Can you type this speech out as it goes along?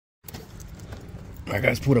Alright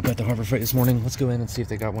guys, pulled up at the Harbor Freight this morning. Let's go in and see if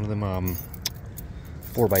they got one of them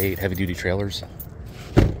 4x8 heavy duty trailers.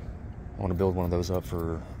 I want to build one of those up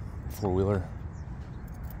for a four-wheeler.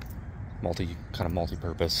 Kind of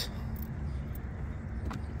multi-purpose.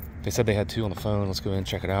 They said they had two on the phone. Let's go in and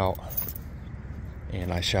check it out.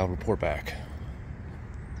 And I shall report back.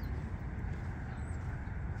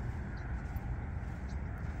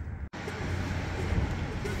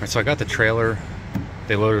 Alright, so I got the trailer.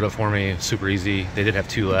 They loaded it up for me, super easy. They did have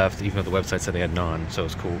two left, even though the website said they had none, so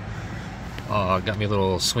it's cool. Got me a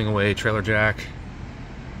little swing away trailer jack.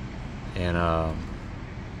 And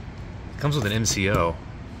it comes with an MCO,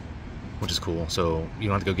 which is cool. So you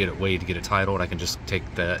don't have to go get it weighed to get it titled. I can just take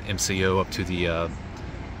the MCO up to the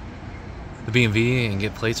B&V and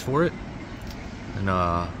get plates for it. And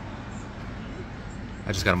I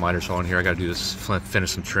just got a miter saw in here. I got to do this,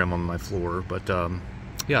 finish some trim on my floor. But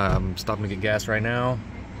yeah, I'm stopping to get gas right now.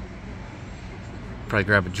 Probably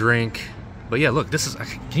grab a drink. But yeah, look, this is,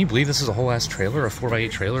 can you believe this is a whole ass trailer, a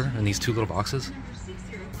 4x8 trailer in these two little boxes?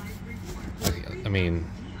 I mean,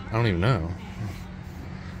 I don't even know.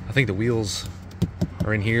 I think the wheels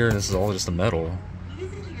are in here and this is all just the metal.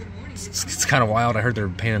 It's kind of wild. I heard they're a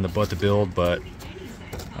pain in the butt to build, but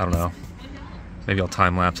I don't know. Maybe I'll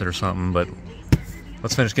time lapse it or something, but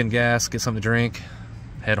let's finish getting gas, get something to drink,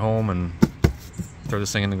 head home, and throw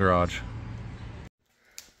this thing in the garage.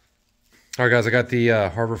 All right, guys, I got the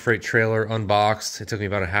Harbor Freight trailer unboxed. It took me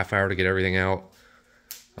about a half hour to get everything out.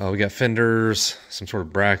 We got fenders, some sort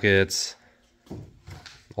of brackets,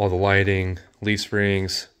 all the lighting, leaf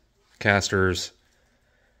springs, casters,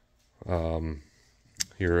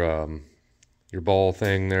 your ball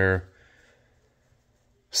thing there,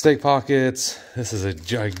 stake pockets. This is a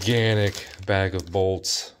gigantic bag of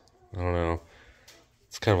bolts. I don't know.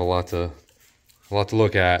 It's kind of a lot to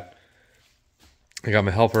look at. I got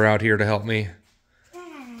my helper out here to help me.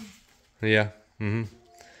 Yeah. We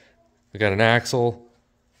got an axle,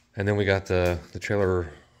 and then we got the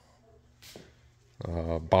trailer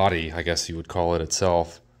body, I guess you would call it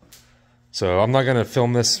itself. So I'm not gonna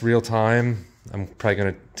film this real time. I'm probably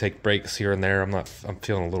gonna take breaks here and there. I'm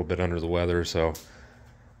feeling a little bit under the weather, so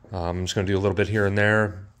I'm just gonna do a little bit here and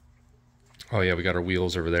there. Oh yeah, we got our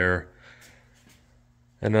wheels over there.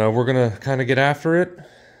 And we're gonna kind of get after it,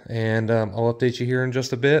 and I'll update you here in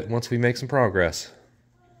just a bit once we make some progress.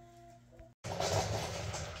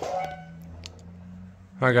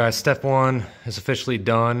 Alright guys, step one is officially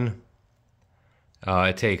done.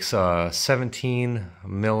 It takes 17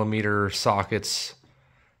 millimeter sockets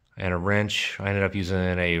and a wrench. I ended up using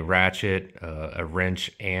a ratchet, a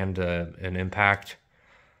wrench, and an impact,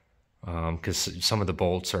 because some of the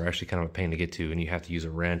bolts are actually kind of a pain to get to, and you have to use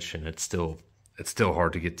a wrench, and it's still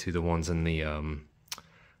hard to get to the ones in the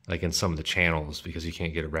like in some of the channels, because you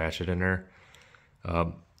can't get a ratchet in there.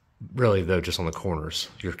 Really though, just on the corners,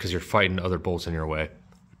 because you're fighting other bolts in your way.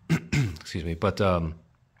 Excuse me. But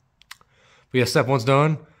yeah, step one's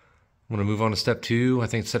done. I'm gonna move on to step two. I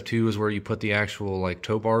think step two is where you put the actual like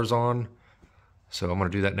tow bars on. So I'm gonna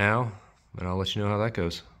do that now, and I'll let you know how that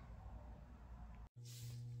goes.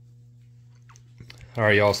 All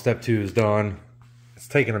right, y'all, step two is done. It's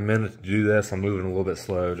taking a minute to do this. I'm moving a little bit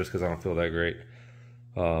slow just because I don't feel that great.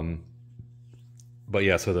 But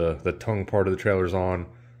yeah, so the tongue part of the trailer's on,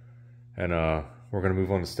 and we're gonna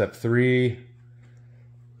move on to step three.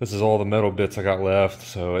 This is all the metal bits I got left,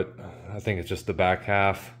 so I think it's just the back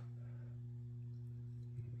half.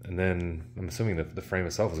 And then I'm assuming that the frame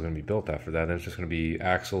itself is going to be built after that. Then it's just going to be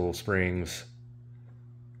axle, springs,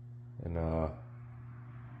 and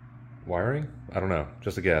wiring? I don't know,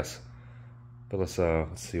 just a guess. But let's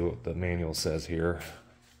see what the manual says here.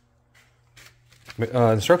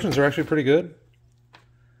 Instructions are actually pretty good.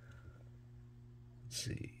 Let's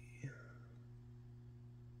see.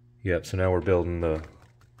 Yep, so now we're building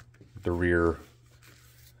the rear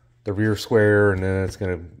square, and then it's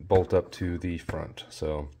going to bolt up to the front.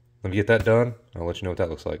 So let me get that done. I'll let you know what that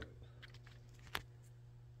looks like.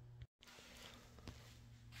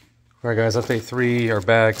 Alright guys, update 3. Our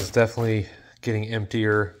bag is definitely getting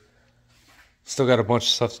emptier. Still got a bunch of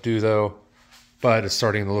stuff to do though, but it's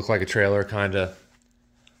starting to look like a trailer, kinda.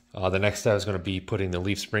 The next step is going to be putting the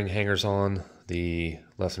leaf spring hangers on the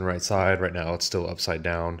left and right side. Right now it's still upside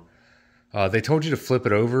down. They told you to flip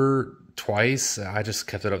it over twice. I just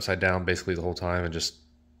kept it upside down basically the whole time and just,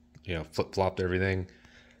 you know, flip-flopped everything.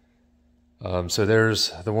 So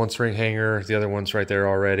there's the one spring hanger, the other one's right there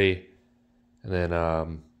already. And then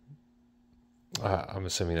I'm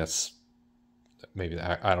assuming that's maybe,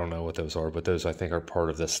 I don't know what those are, but those I think are part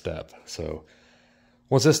of this step. So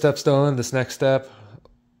once this step's done, this next step,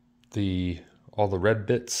 the all the red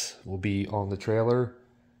bits will be on the trailer.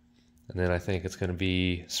 And then I think it's going to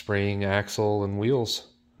be spraying axle and wheels.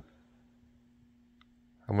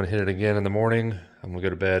 I'm going to hit it again in the morning. I'm going to go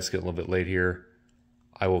to bed. It's getting a little bit late here.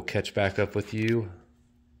 I will catch back up with you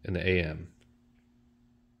in the AM.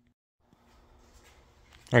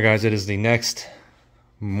 Alright guys, it is the next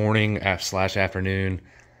morning slash afternoon.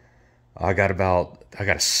 I got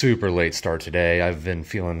a super late start today. I've been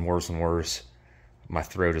feeling worse and worse. My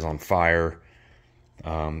throat is on fire.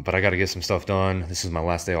 But I got to get some stuff done. This is my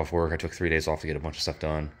last day off work. I took 3 days off to get a bunch of stuff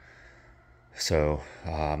done. So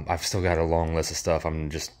I've still got a long list of stuff I'm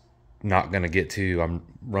just not going to get to. I'm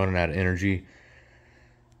running out of energy.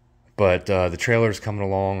 But the trailer's coming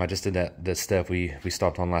along. I just did that step we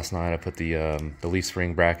stopped on last night. I put the leaf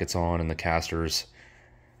spring brackets on and the casters.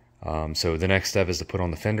 So the next step is to put on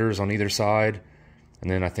the fenders on either side. And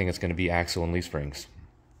then I think it's going to be axle and leaf springs.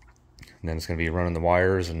 And then it's going to be running the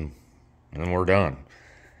wires and then we're done.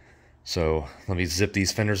 So let me zip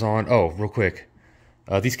these fenders on. Oh, real quick.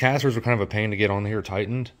 These casters were kind of a pain to get on here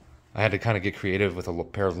tightened. I had to kind of get creative with a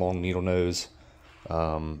pair of long needle nose.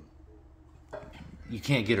 You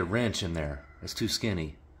can't get a wrench in there. It's too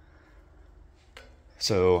skinny.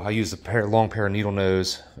 So I used a long pair of needle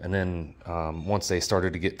nose, and then once they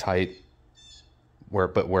started to get tight,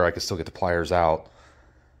 where I could still get the pliers out,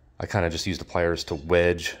 I kind of just used the pliers to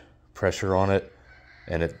wedge pressure on it,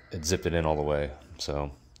 and it zipped it in all the way.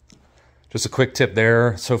 So just a quick tip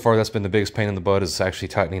there. So far, that's been the biggest pain in the butt, is actually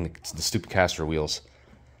tightening the stupid caster wheels.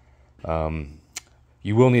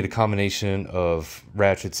 You will need a combination of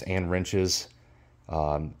ratchets and wrenches.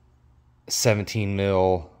 17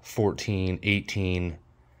 mil, 14, 18,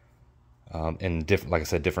 and different, like I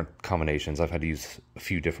said, different combinations. I've had to use a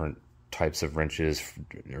few different types of wrenches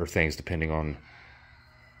or things depending on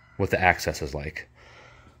what the access is like.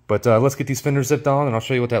 But let's get these fenders zipped on and I'll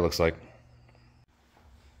show you what that looks like.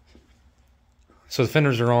 So the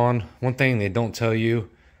fenders are on. One thing they don't tell you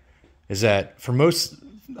is that for most,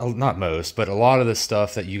 not most, but a lot of the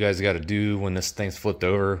stuff that you guys got to do when this thing's flipped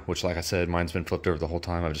over, which like I said, mine's been flipped over the whole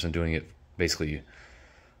time. I've just been doing it basically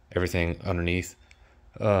everything underneath.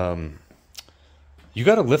 You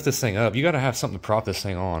got to lift this thing up. You got to have something to prop this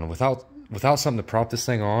thing on. Without something to prop this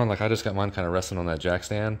thing on, like I just got mine kind of resting on that jack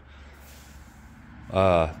stand.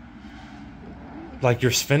 Like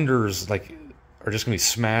your fenders like are just gonna be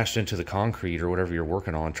smashed into the concrete or whatever you're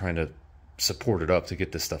working on, trying to support it up to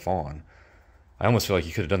get this stuff on. I almost feel like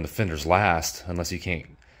you could have done the fenders last, unless you can't,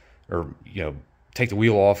 or take the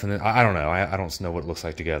wheel off and then I don't know. I don't know what it looks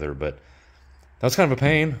like together, but that's kind of a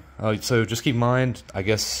pain. So just keep in mind, I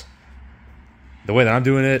guess the way that I'm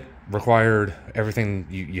doing it required everything.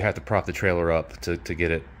 You have to prop the trailer up to get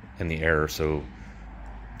it in the air, so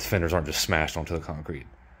the fenders aren't just smashed onto the concrete.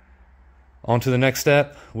 On to the next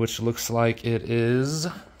step, which looks like it is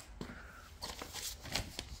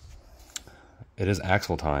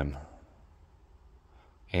axle time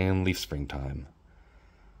and leaf spring time.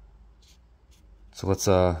 So let's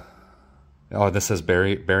oh, this says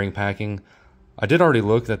bearing packing. I did already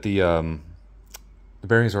look that the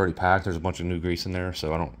bearings are already packed. There's a bunch of new grease in there,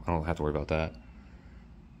 so I don't have to worry about that.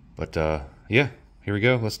 But yeah, here we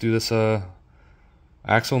go. Let's do this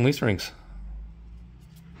axle and leaf springs.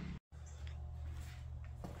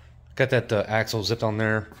 Got that axle zipped on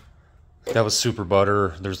there. That was super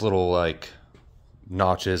butter. There's little like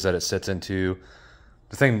notches that it sits into.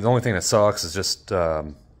 The only thing that sucks is just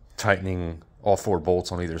tightening all 4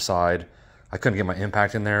 bolts on either side. I couldn't get my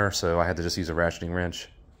impact in there, so I had to just use a ratcheting wrench,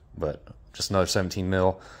 but just another 17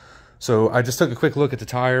 mil. So I just took a quick look at the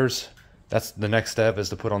tires. That's the next step, is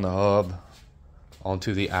to put on the hub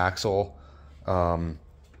onto the axle.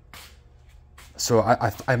 So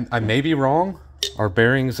I may be wrong. Our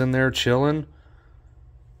bearings in there chilling.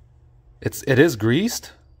 It is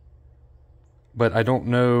greased, but I don't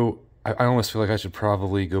know. I almost feel like I should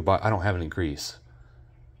probably go buy. I don't have any grease,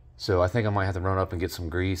 so I think I might have to run up and get some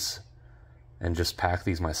grease and just pack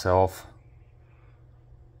these myself.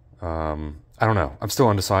 I don't know. I'm still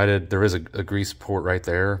undecided. There is a grease port right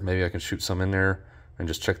there. Maybe I can shoot some in there and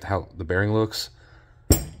just check how the bearing looks.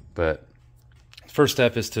 But first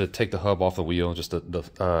step is to take the hub off the wheel, just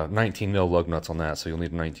the 19 mil lug nuts on that, so you'll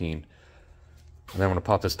need a 19. And then I'm going to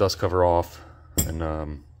pop this dust cover off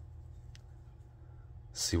and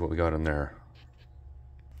see what we got in there.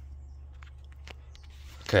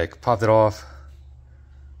 Okay, popped it off,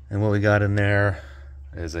 and what we got in there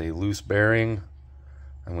is a loose bearing.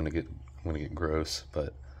 I'm gonna get gross,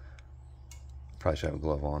 but probably should have a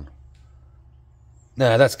glove on.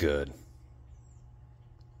 Nah, that's good.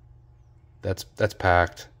 That's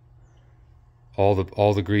packed. All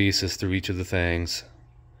the grease is through each of the things.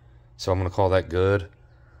 So I'm gonna call that good.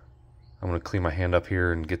 I'm gonna clean my hand up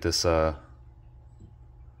here and get this show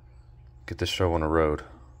on the road.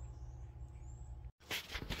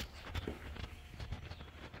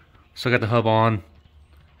 So I got the hub on.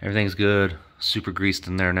 Everything's good. Super greased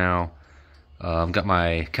in there now. Got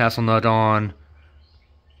my castle nut on.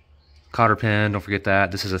 Cotter pin, don't forget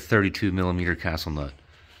that. This is a 32 millimeter castle nut.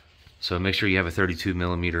 So make sure you have a 32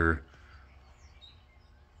 millimeter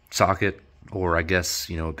socket, or I guess,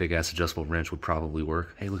 you know, a big ass adjustable wrench would probably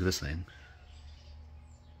work. Hey, look at this thing.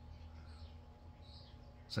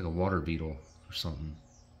 It's like a water beetle or something.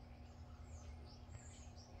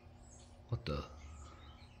 What the?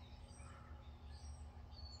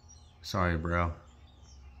 Sorry, bro.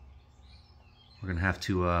 We're gonna have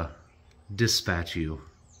to dispatch you.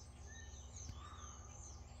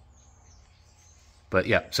 But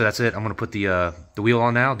yeah, so that's it. I'm gonna put the wheel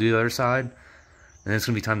on now, do the other side, and then it's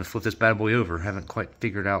gonna be time to flip this bad boy over. Haven't quite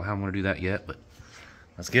figured out how I'm gonna do that yet, but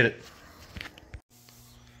let's get it.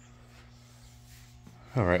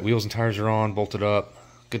 All right, wheels and tires are on, bolted up,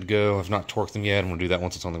 good to go. I've not torqued them yet. I'm gonna do that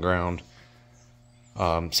once it's on the ground.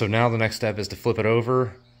 So now the next step is to flip it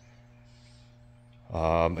over.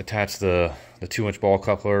 Attach the 2-inch ball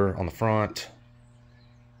coupler on the front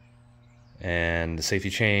and the safety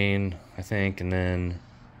chain, I think, and then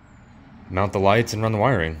mount the lights and run the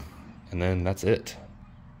wiring, and then that's it.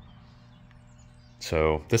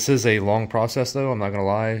 So this is a long process, though, I'm not gonna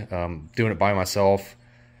lie. Doing it by myself,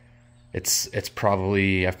 I've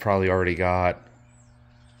probably already got,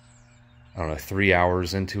 I don't know, 3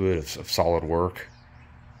 hours into it of solid work,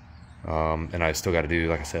 and I still got to do,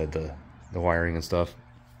 like I said, the wiring and stuff.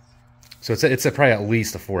 So it's probably at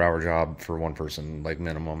least a 4-hour job for one person, like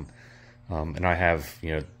minimum. And I have,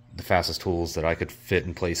 you know, the fastest tools that I could fit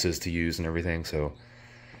in places to use and everything. So,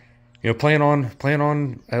 you know, plan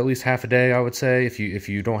on at least half a day, I would say. If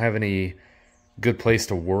you don't have any good place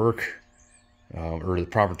to work or the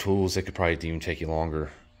proper tools, it could probably even take you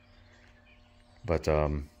longer. But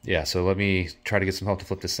yeah, so let me try to get some help to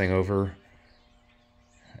flip this thing over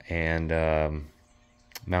and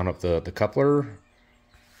mount up the coupler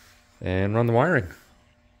and run the wiring.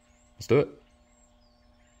 Let's do it.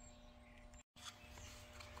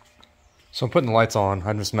 So I'm putting the lights on.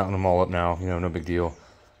 I'm just mounting them all up now, you know, no big deal.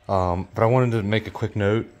 But I wanted to make a quick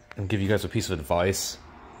note and give you guys a piece of advice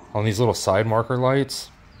on these little side marker lights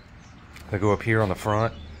that go up here on the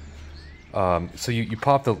front. So you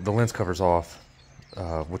pop the lens covers off,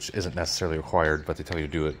 which isn't necessarily required, but they tell you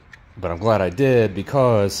to do it. But I'm glad I did,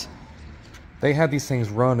 because they had these things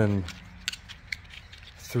running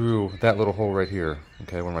through that little hole right here,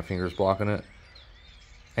 okay, where my finger's blocking it.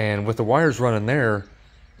 And with the wires running there,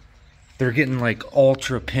 they're getting like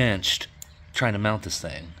ultra pinched trying to mount this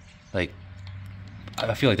thing. Like,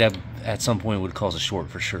 I feel like that at some point would cause a short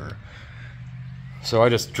for sure. So I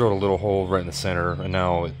just drilled a little hole right in the center, and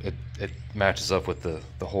now it matches up with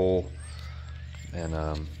the hole,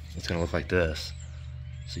 and it's gonna look like this.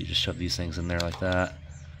 So you just shove these things in there like that,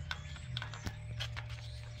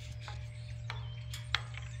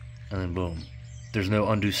 and then boom, there's no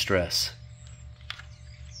undue stress.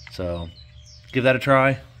 So give that a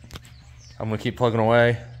try. I'm gonna keep plugging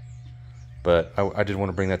away, but I did want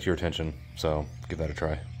to bring that to your attention, so give that a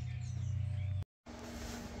try.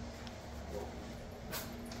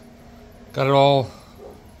 Got it all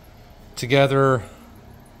together,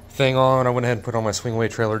 thing on. I went ahead and put on my swing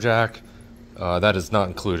weight trailer jack. That is not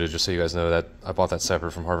included, just so you guys know that I bought that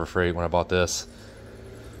separate from Harbor Freight when I bought this.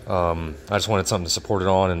 I just wanted something to support it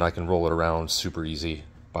on, and I can roll it around super easy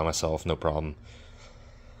by myself, no problem.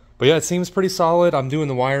 But yeah, it seems pretty solid. I'm doing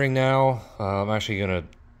the wiring now. I'm actually gonna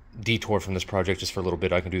detour from this project just for a little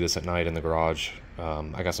bit. I can do this at night in the garage.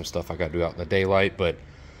 I got some stuff I gotta do out in the daylight, but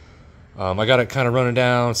I got it kind of running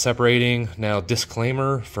down, separating. Now,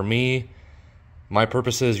 disclaimer for me, my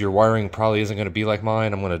purposes, your wiring probably isn't gonna be like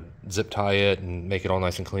mine. I'm gonna zip tie it and make it all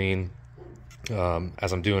nice and clean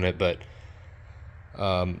as I'm doing it, but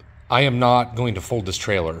I am not going to fold this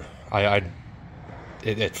trailer.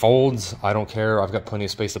 It folds, I don't care. I've got plenty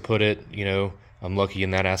of space to put it, you know, I'm lucky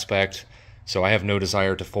in that aspect. So I have no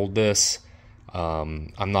desire to fold this.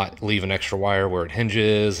 I'm not leaving extra wire where it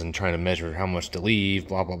hinges and trying to measure how much to leave,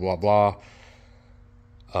 blah, blah, blah, blah.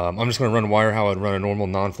 I'm just gonna run wire how I'd run a normal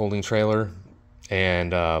non-folding trailer.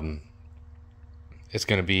 And it's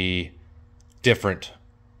gonna be different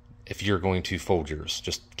if you're going to fold yours.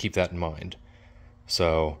 Just keep that in mind.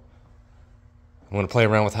 So I'm gonna play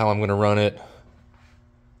around with how I'm gonna run it.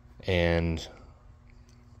 And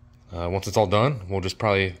once it's all done, we'll just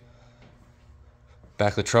probably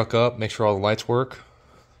back the truck up, make sure all the lights work.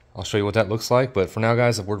 I'll show you what that looks like. But for now,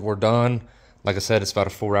 guys, we're done. Like I said, it's about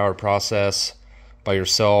a 4-hour process by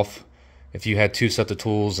yourself. If you had 2 sets of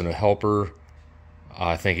tools and a helper,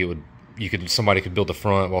 I think it would. Somebody could build the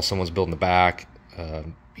front while someone's building the back.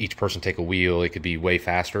 Each person take a wheel. It could be way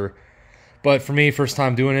faster. But for me, first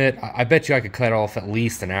time doing it, I bet you I could cut off at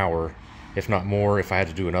least an hour, if not more, if I had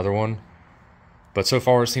to do another one. But so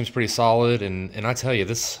far, it seems pretty solid. And I tell you,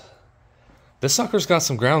 this sucker's got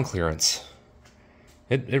some ground clearance.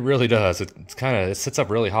 It really does. It sits up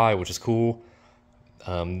really high, which is cool.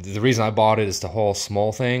 The reason I bought it is to haul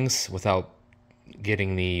small things without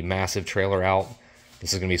getting the massive trailer out.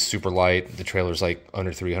 This is going to be super light. The trailer's like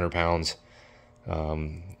under 300 pounds.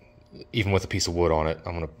 Even with a piece of wood on it.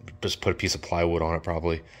 I'm going to just put a piece of plywood on it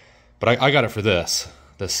probably. But I got it for this.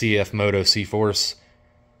 The Kemimoto C-Force.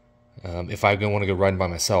 If I want to go riding by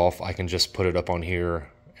myself, I can just put it up on here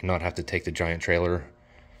and not have to take the giant trailer.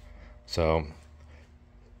 So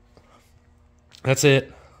that's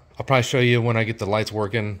it. I'll probably show you when I get the lights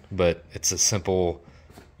working, but it's a simple,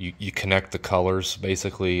 you connect the colors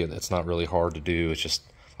basically. It's not really hard to do. It's just,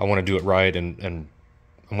 I want to do it right, and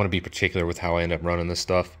I want to be particular with how I end up running this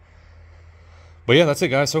stuff. But yeah, that's it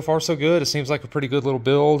guys. So far so good. It seems like a pretty good little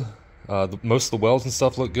build. Most of the welds and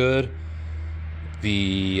stuff look good.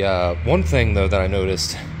 The one thing though that I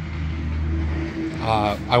noticed,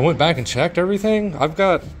 I went back and checked everything. I've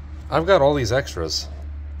got all these extras.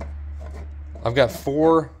 I've got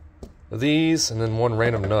 4 of these and then 1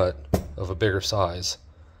 random nut of a bigger size.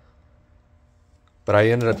 But I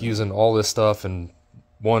ended up using all this stuff in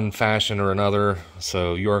one fashion or another,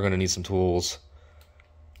 so you are going to need some tools.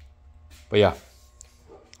 But yeah,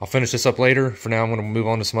 I'll finish this up later. For now, I'm going to move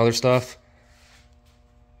on to some other stuff,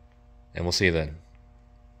 and we'll see you then.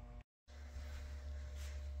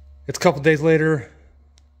 It's a couple days later.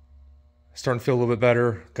 Starting to feel a little bit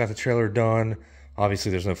better. Got the trailer done.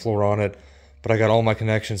 Obviously, there's no floor on it, but I got all my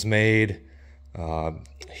connections made.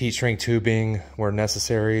 Heat shrink tubing where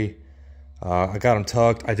necessary. I got them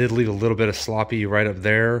tucked. I did leave a little bit of sloppy right up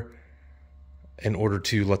there in order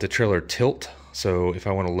to let the trailer tilt. So if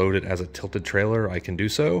I want to load it as a tilted trailer, I can do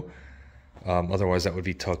so. Otherwise, that would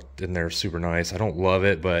be tucked in there super nice. I don't love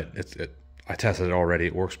it, but I tested it already.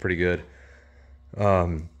 It works pretty good.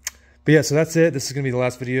 But yeah, so that's it. This is going to be the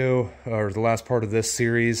last video, or the last part of this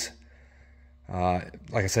series. Like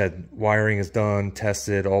I said, wiring is done,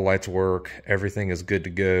 tested, all lights work, everything is good to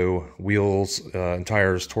go. Wheels and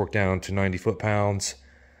tires torqued down to 90 foot-pounds.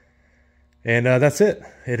 And that's it.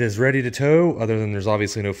 It is ready to tow, other than there's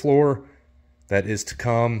obviously no floor. That is to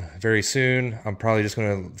come very soon. I'm probably just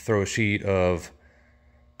going to throw a sheet of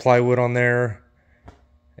plywood on there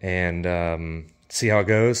and see how it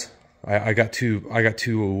goes. I got two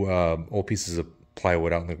old pieces of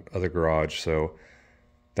plywood out in the other garage, so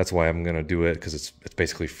that's why I'm going to do it, because it's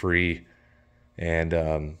basically free, and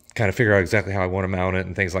kind of figure out exactly how I want to mount it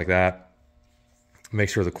and things like that. Make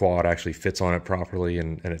sure the quad actually fits on it properly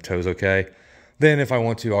and it tows okay. Then if I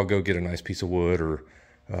want to, I'll go get a nice piece of wood, or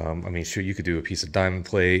I mean, sure, you could do a piece of diamond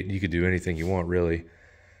plate. You could do anything you want, really.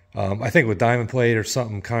 I think with diamond plate or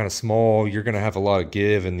something kind of small, you're going to have a lot of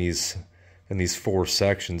give in these 4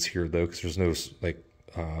 sections here, though, because there's no like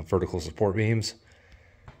vertical support beams.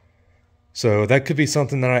 So that could be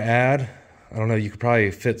something that I add. I don't know, you could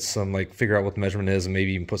probably fit some, like, figure out what the measurement is and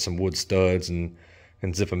maybe even put some wood studs and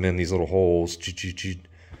zip them in these little holes. You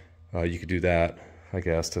could do that, I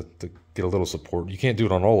guess, to get a little support. You can't do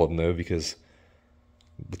it on all of them, though, because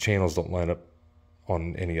the channels don't line up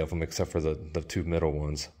on any of them except for the 2 middle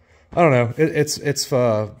ones. I don't know. It's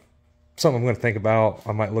something I'm going to think about.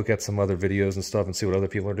 I might look at some other videos and stuff and see what other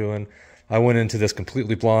people are doing. I went into this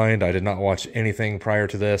completely blind. I did not watch anything prior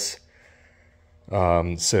to this.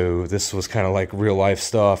 So this was kind of like real life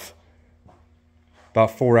stuff.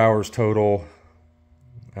 About 4 hours total.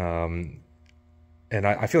 And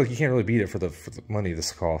I feel like you can't really beat it for the money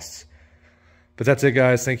this costs. But that's it,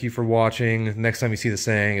 guys. Thank you for watching. Next time you see this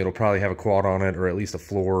thing, it'll probably have a quad on it, or at least a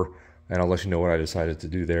floor, and I'll let you know what I decided to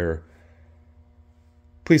do there.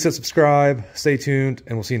 Please hit subscribe, stay tuned,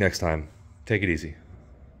 and we'll see you next time. Take it easy.